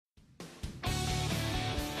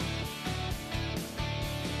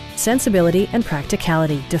Sensibility and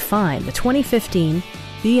practicality define the 2015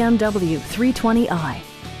 BMW 320i.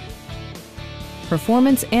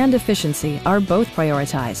 Performance and efficiency are both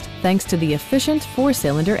prioritized thanks to the efficient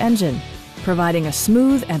 4-cylinder engine, providing a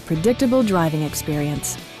smooth and predictable driving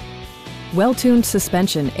experience. Well-tuned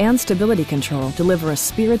suspension and stability control deliver a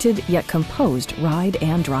spirited yet composed ride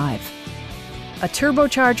and drive. A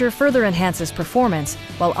turbocharger further enhances performance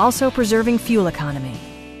while also preserving fuel economy.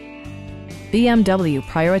 BMW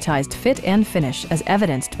prioritized fit and finish as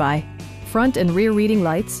evidenced by front and rear reading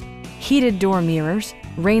lights, heated door mirrors,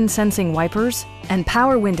 rain-sensing wipers, and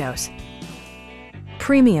power windows.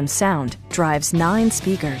 Premium sound drives 9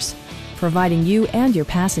 speakers, providing you and your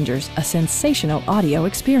passengers a sensational audio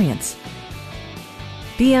experience.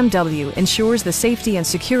 BMW ensures the safety and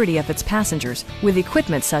security of its passengers with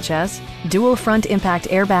equipment such as dual front impact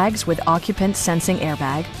airbags with occupant sensing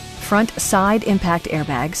airbag, front side impact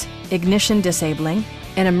airbags, ignition disabling,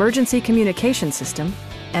 an emergency communication system,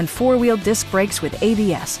 and 4-wheel disc brakes with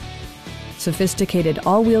ABS. Sophisticated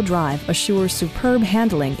all-wheel drive assures superb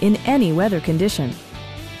handling in any weather condition.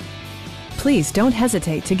 Please don't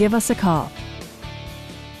hesitate to give us a call.